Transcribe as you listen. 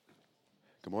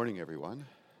Good morning, everyone.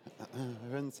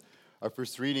 Friends, our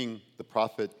first reading, the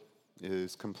prophet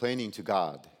is complaining to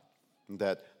God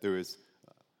that there is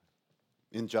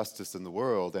injustice in the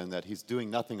world and that he's doing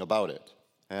nothing about it.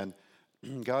 And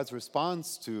God's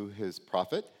response to his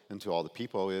prophet and to all the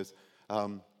people is,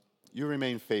 you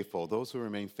remain faithful. Those who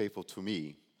remain faithful to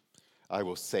me, I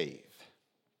will save.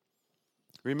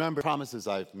 Remember promises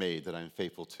I've made that I'm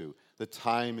faithful to. The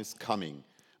time is coming,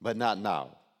 but not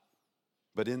now.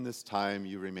 But in this time,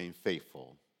 you remain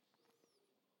faithful.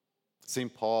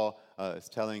 St. Paul is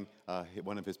telling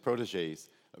one of his proteges,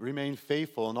 remain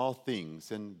faithful in all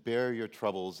things and bear your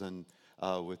troubles and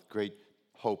with great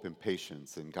hope and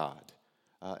patience in God.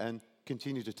 And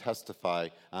continue to testify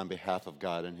on behalf of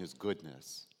God and his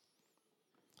goodness.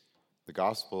 The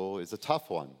gospel is a tough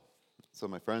one. So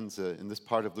my friends, in this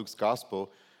part of Luke's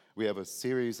gospel, we have a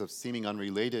series of seeming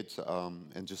unrelated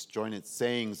and disjointed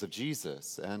sayings of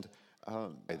Jesus. And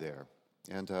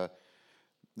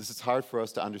this is hard for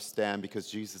us to understand because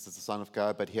Jesus is the Son of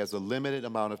God, but he has a limited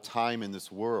amount of time in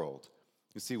this world.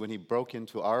 You see, when he broke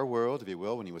into our world, if you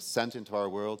will, when he was sent into our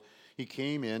world, he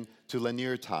came in to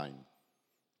linear time.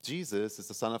 Jesus is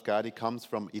the Son of God. He comes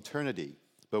from eternity.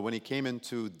 But when he came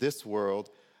into this world,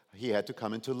 he had to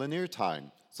come into linear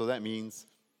time. So that means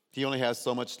he only has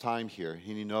so much time here, and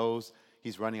he knows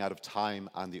he's running out of time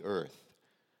on the earth.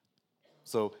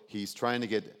 So he's trying to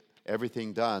get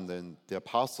everything done. Then the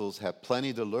apostles have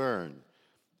plenty to learn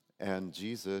about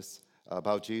Jesus,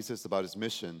 about his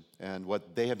mission, and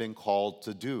what they have been called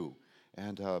to do.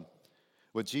 And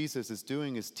what Jesus is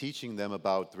doing is teaching them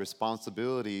about the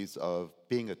responsibilities of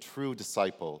being a true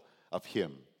disciple of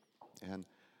him. And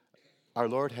our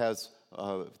Lord has,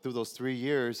 through those 3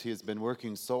 years, he has been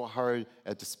working so hard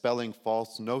at dispelling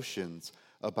false notions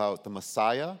about the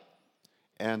Messiah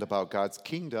and about God's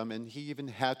kingdom, and he even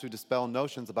had to dispel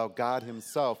notions about God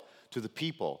himself to the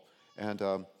people. And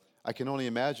I can only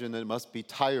imagine that it must be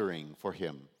tiring for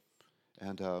him.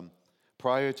 And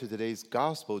prior to today's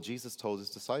gospel, Jesus told his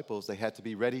disciples they had to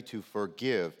be ready to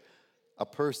forgive a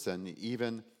person,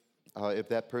 even if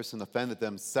that person offended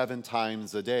them 7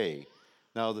 times a day.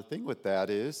 Now, the thing with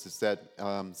that is that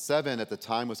 7 at the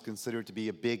time was considered to be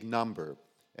a big number.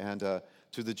 And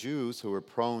to the Jews who were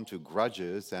prone to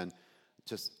grudges and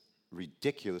just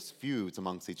ridiculous feuds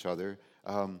amongst each other,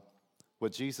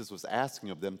 what Jesus was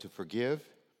asking of them to forgive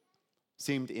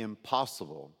seemed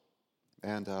impossible.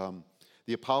 And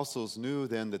the apostles knew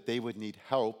then that they would need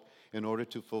help in order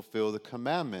to fulfill the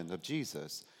commandment of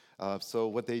Jesus. So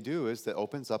what they do is that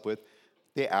opens up with,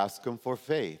 they ask him for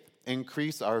faith,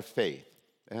 increase our faith.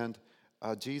 And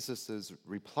Jesus'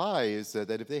 reply is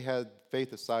that if they had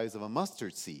faith the size of a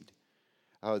mustard seed,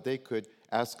 they could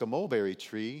ask a mulberry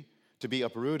tree to be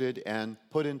uprooted and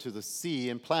put into the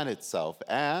sea and plant itself,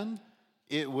 and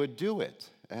it would do it.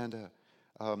 And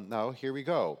now here we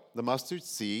go. The mustard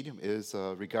seed is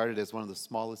regarded as one of the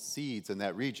smallest seeds in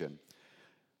that region.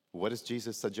 What is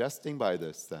Jesus suggesting by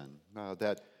this then?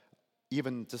 That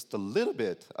even just a little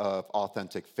bit of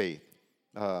authentic faith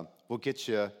will get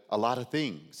you a lot of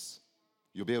things.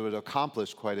 You'll be able to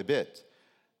accomplish quite a bit.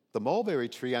 The mulberry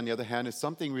tree, on the other hand, is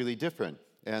something really different.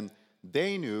 And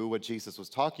they knew what Jesus was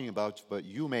talking about, but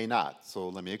you may not. So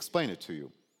let me explain it to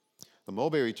you. The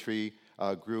mulberry tree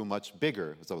grew much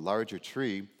bigger. It was a larger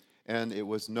tree, and it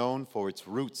was known for its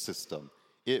root system.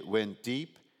 It went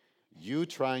deep. You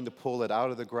trying to pull it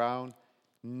out of the ground,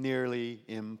 nearly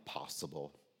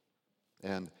impossible.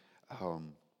 And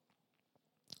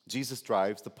Jesus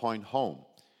drives the point home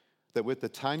that with the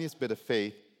tiniest bit of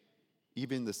faith,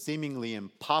 even the seemingly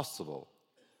impossible,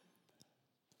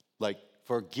 like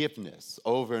forgiveness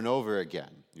over and over again.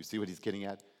 You see what he's getting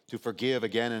at? To forgive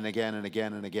again and again and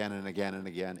again and again and again and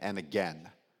again and again.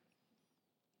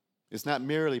 It's not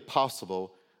merely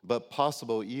possible, but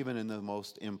possible even in the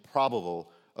most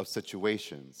improbable of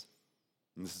situations.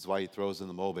 And this is why he throws in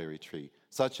the mulberry tree,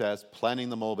 such as planting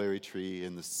the mulberry tree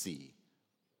in the sea.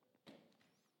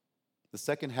 The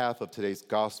second half of today's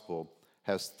gospel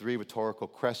has 3 rhetorical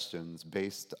questions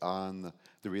based on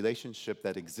the relationship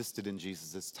that existed in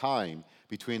Jesus' time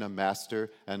between a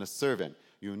master and a servant.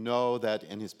 You know that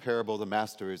in his parable, the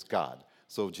master is God.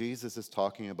 So Jesus is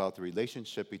talking about the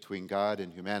relationship between God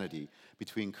and humanity,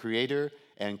 between creator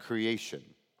and creation.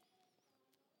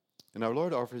 And our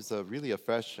Lord offers a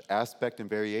fresh aspect and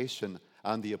variation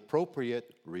on the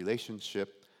appropriate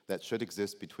relationship that should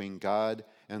exist between God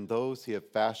and those he has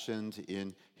fashioned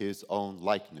in his own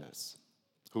likeness.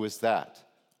 Who is that?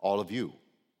 All of you.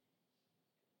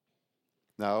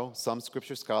 Now, some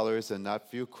scripture scholars and not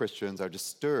few Christians are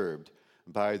disturbed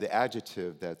by the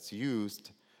adjective that's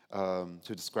used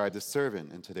to describe the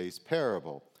servant in today's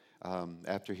parable.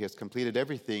 after he has completed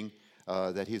everything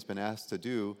that he's been asked to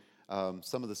do,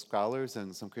 some of the scholars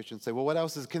and some Christians say, well, what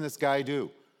else can this guy do?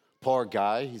 Poor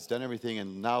guy, he's done everything,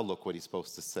 and now look what he's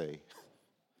supposed to say.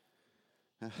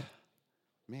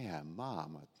 Man,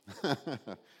 Mom.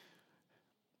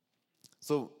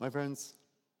 So, my friends,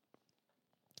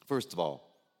 first of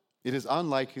all, it is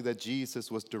unlikely that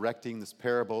Jesus was directing this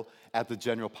parable at the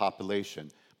general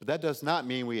population. But that does not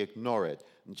mean we ignore it.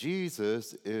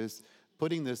 Jesus is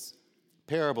putting this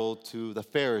parable to the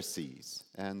Pharisees.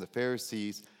 And the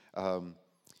Pharisees,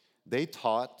 they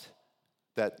taught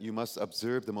that you must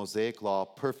observe the Mosaic law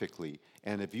perfectly.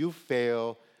 And if you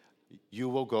fail, you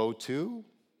will go to,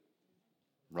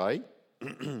 right?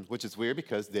 Which is weird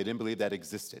because they didn't believe that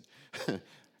existed.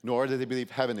 Nor did they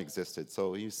believe heaven existed.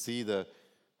 So you see the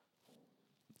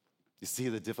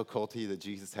difficulty that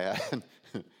Jesus had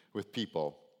with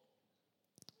people.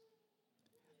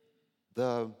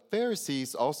 The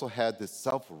Pharisees also had this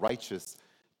self-righteous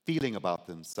feeling about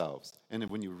themselves. And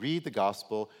when you read the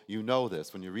gospel, you know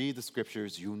this. When you read the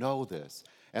scriptures, you know this.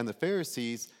 And the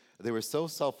Pharisees, they were so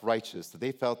self-righteous that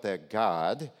they felt that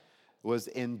God was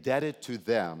indebted to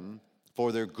them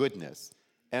for their goodness.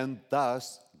 And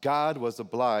thus, God was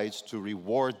obliged to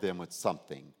reward them with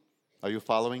something. Are you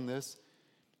following this?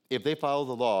 If they followed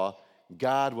the law,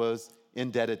 God was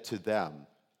indebted to them.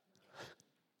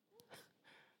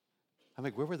 I'm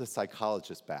like, where were the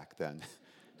psychologists back then?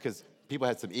 Because people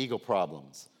had some ego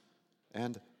problems.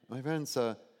 And my friends,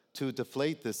 to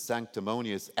deflate this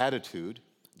sanctimonious attitude,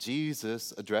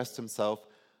 Jesus addressed himself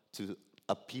to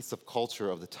a piece of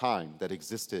culture of the time that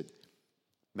existed: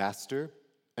 master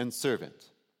and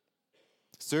servant.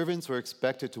 Servants were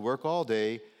expected to work all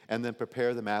day and then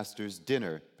prepare the master's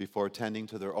dinner before tending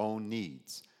to their own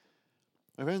needs.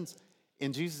 My friends,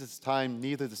 in Jesus' time,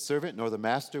 neither the servant nor the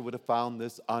master would have found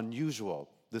this unusual.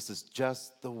 This is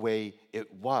just the way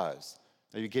it was.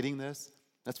 Are you getting this?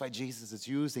 That's why Jesus is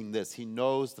using this. He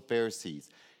knows the Pharisees.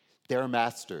 They're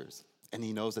masters, and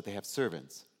he knows that they have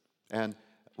servants. And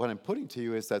what I'm putting to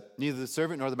you is that neither the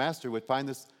servant nor the master would find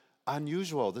this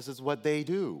unusual. This is what they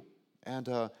do. And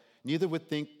neither would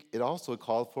think it also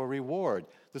called for a reward.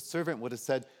 The servant would have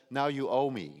said, now you owe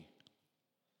me.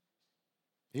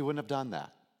 He wouldn't have done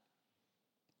that.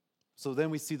 So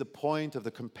then we see the point of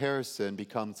the comparison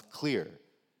becomes clear.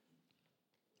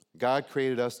 God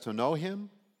created us to know him.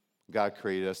 God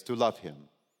created us to love him.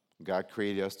 God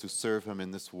created us to serve him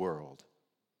in this world.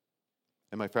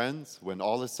 And my friends, when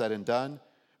all is said and done,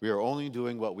 we are only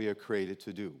doing what we are created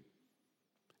to do.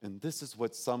 And this is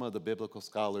what some of the biblical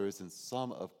scholars and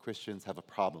some of Christians have a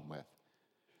problem with.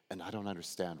 And I don't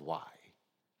understand why.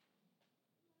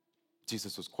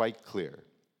 Jesus was quite clear.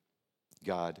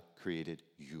 God created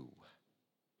you,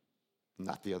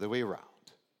 not the other way around.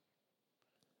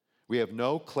 We have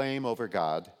no claim over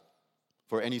God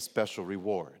for any special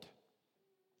reward.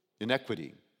 In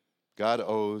equity, God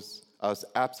owes us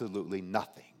absolutely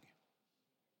nothing.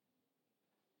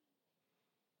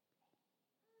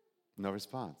 No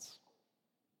response.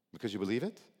 Because you believe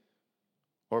it?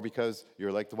 Or because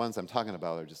you're like the ones I'm talking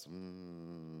about are just,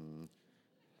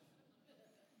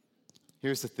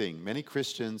 Here's the thing. Many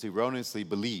Christians erroneously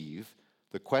believe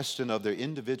the question of their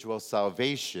individual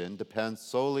salvation depends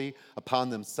solely upon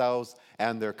themselves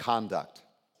and their conduct.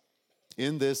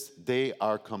 In this, they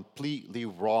are completely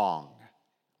wrong.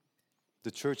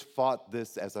 The church fought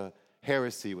this as a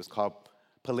heresy. It was called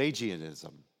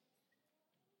Pelagianism.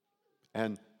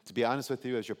 And to be honest with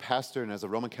you, as your pastor and as a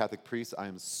Roman Catholic priest, I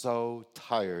am so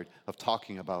tired of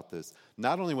talking about this,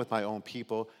 not only with my own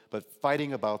people, but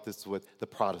fighting about this with the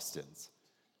Protestants.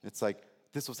 It's like,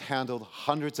 this was handled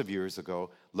hundreds of years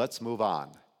ago. Let's move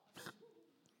on.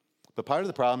 But part of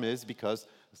the problem is because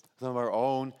some of our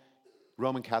own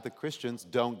Roman Catholic Christians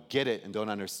don't get it and don't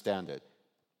understand it.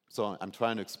 So I'm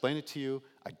trying to explain it to you.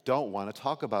 I don't want to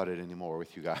talk about it anymore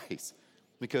with you guys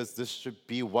because this should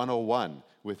be 101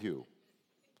 with you.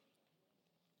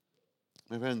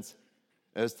 My friends,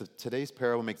 as today's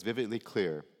parable makes vividly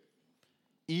clear,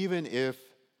 even if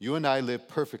you and I live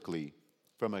perfectly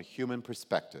from a human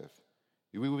perspective,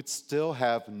 we would still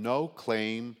have no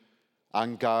claim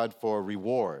on God for a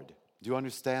reward. Do you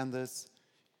understand this?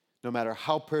 No matter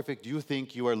how perfect you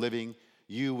think you are living,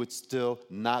 you would still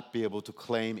not be able to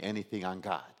claim anything on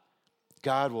God.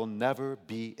 God will never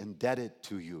be indebted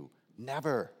to you.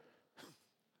 Never.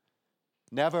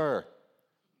 Never.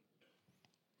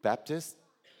 Baptist?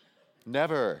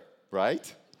 Never,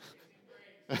 right?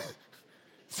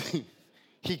 See,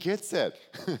 he gets it.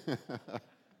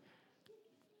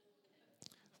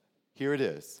 Here it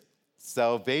is.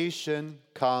 Salvation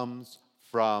comes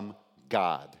from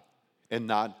God and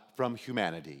not from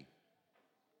humanity.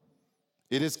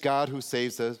 It is God who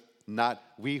saves us, not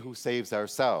we who saves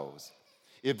ourselves.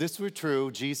 If this were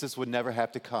true, Jesus would never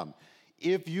have to come.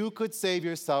 If you could save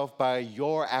yourself by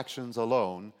your actions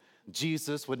alone,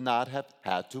 Jesus would not have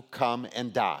had to come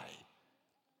and die.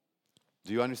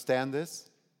 Do you understand this?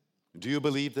 Do you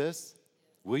believe this?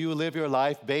 Will you live your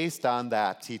life based on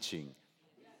that teaching?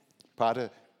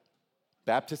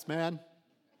 Baptist man?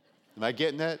 Am I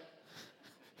getting it?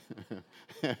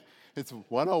 It's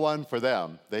 101 for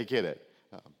them. They get it.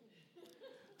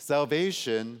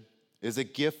 Salvation is a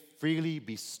gift freely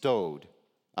bestowed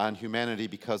on humanity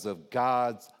because of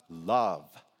God's love.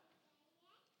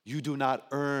 You do not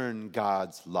earn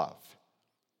God's love.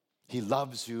 He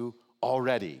loves you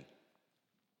already.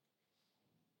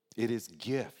 It is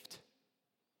gift,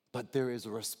 but there is a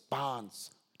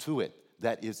response to it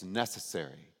that is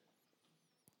necessary.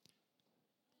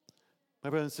 My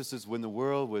brothers and sisters, when the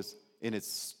world was in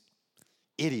its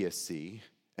idiocy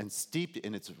and steeped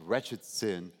in its wretched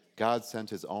sin, God sent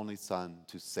his only Son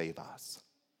to save us,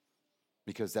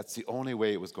 because that's the only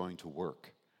way it was going to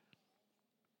work.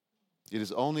 It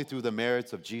is only through the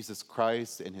merits of Jesus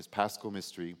Christ and his paschal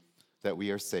mystery that we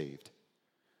are saved.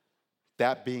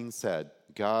 That being said,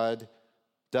 God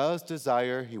does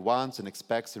desire, he wants and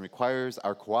expects and requires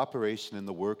our cooperation in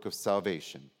the work of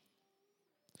salvation.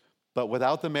 But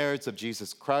without the merits of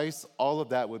Jesus Christ, all of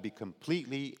that would be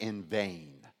completely in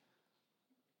vain.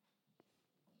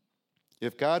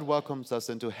 If God welcomes us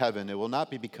into heaven, it will not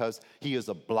be because he is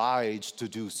obliged to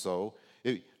do so.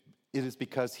 It is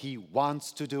because he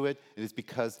wants to do it. It is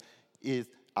because it is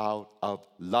out of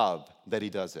love that he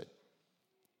does it.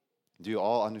 Do you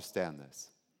all understand this?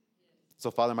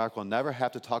 So Father Mark will never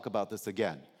have to talk about this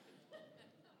again.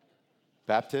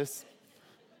 Baptists?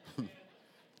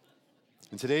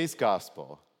 In today's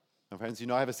gospel, my friends, you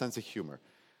know I have a sense of humor,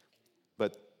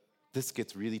 but this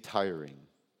gets really tiring,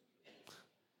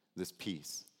 this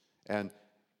piece. And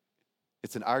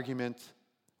it's an argument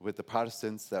with the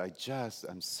Protestants that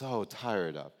I'm so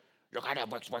tired of. You gotta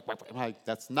work. I'm like,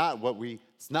 it's not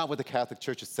what the Catholic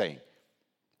Church is saying.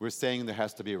 We're saying there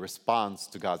has to be a response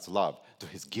to God's love, to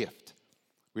his gift.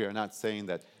 We are not saying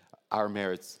that our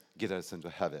merits get us into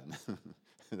heaven.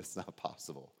 That's not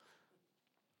possible.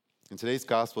 In today's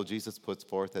gospel, Jesus puts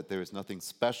forth that there is nothing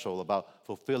special about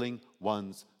fulfilling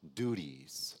one's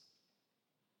duties.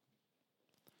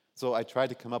 So I tried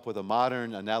to come up with a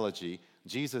modern analogy.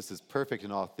 Jesus is perfect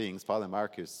in all things. Father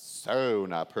Mark is so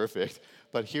not perfect.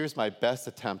 But here's my best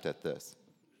attempt at this.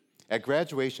 At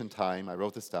graduation time, I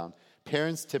wrote this down,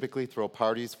 parents typically throw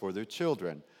parties for their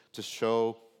children to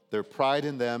show their pride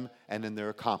in them and in their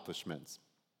accomplishments.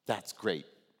 That's great.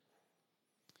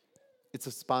 It's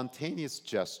a spontaneous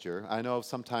gesture. I know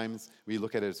sometimes we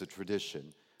look at it as a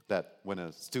tradition that when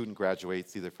a student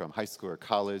graduates, either from high school or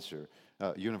college or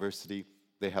university,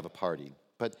 they have a party.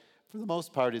 But for the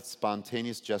most part, it's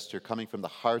spontaneous gesture coming from the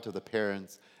heart of the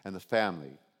parents and the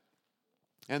family.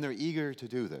 And they're eager to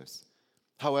do this.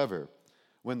 However,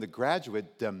 when the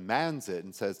graduate demands it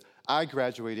and says, I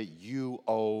graduated, you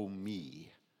owe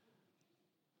me,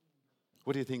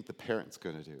 what do you think the parent's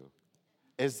going to do?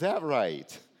 Is that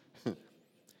right?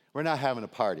 We're not having a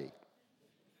party.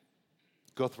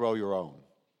 Go throw your own.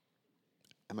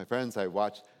 And my friends, I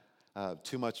watch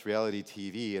too much reality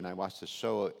TV, and I watched a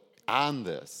show on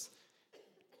this.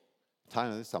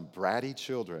 There's some bratty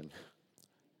children.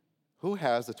 Who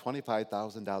has a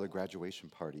 $25,000 graduation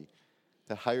party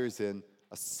that hires in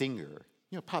a singer,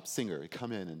 pop singer, to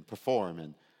come in and perform,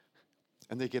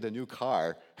 and they get a new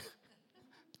car.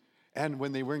 And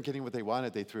when they weren't getting what they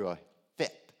wanted, they threw a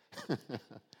fit.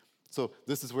 So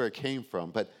this is where it came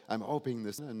from, but I'm hoping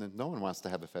this, and no one wants to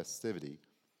have a festivity.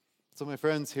 So my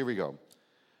friends, here we go.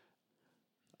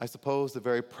 I suppose the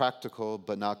very practical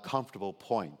but not comfortable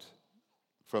point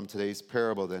from today's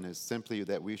parable then is simply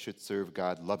that we should serve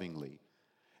God lovingly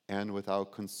and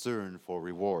without concern for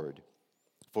reward.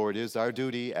 For it is our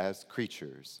duty as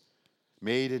creatures,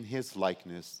 made in his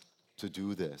likeness, to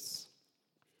do this.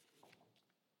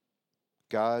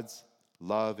 God's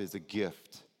love is a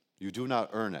gift. You do not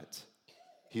earn it.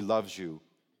 He loves you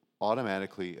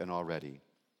automatically and already.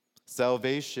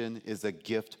 Salvation is a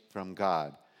gift from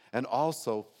God, and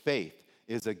also faith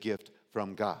is a gift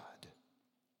from God.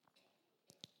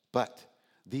 But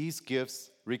these gifts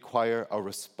require a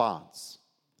response,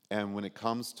 and when it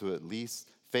comes to at least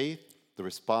faith, the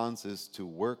response is to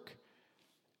work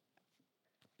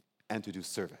and to do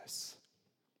service.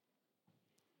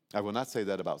 I will not say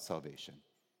that about salvation,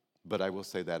 but I will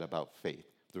say that about faith.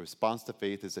 The response to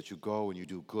faith is that you go and you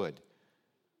do good.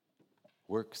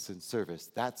 Works and service.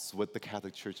 That's what the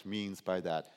Catholic Church means by that.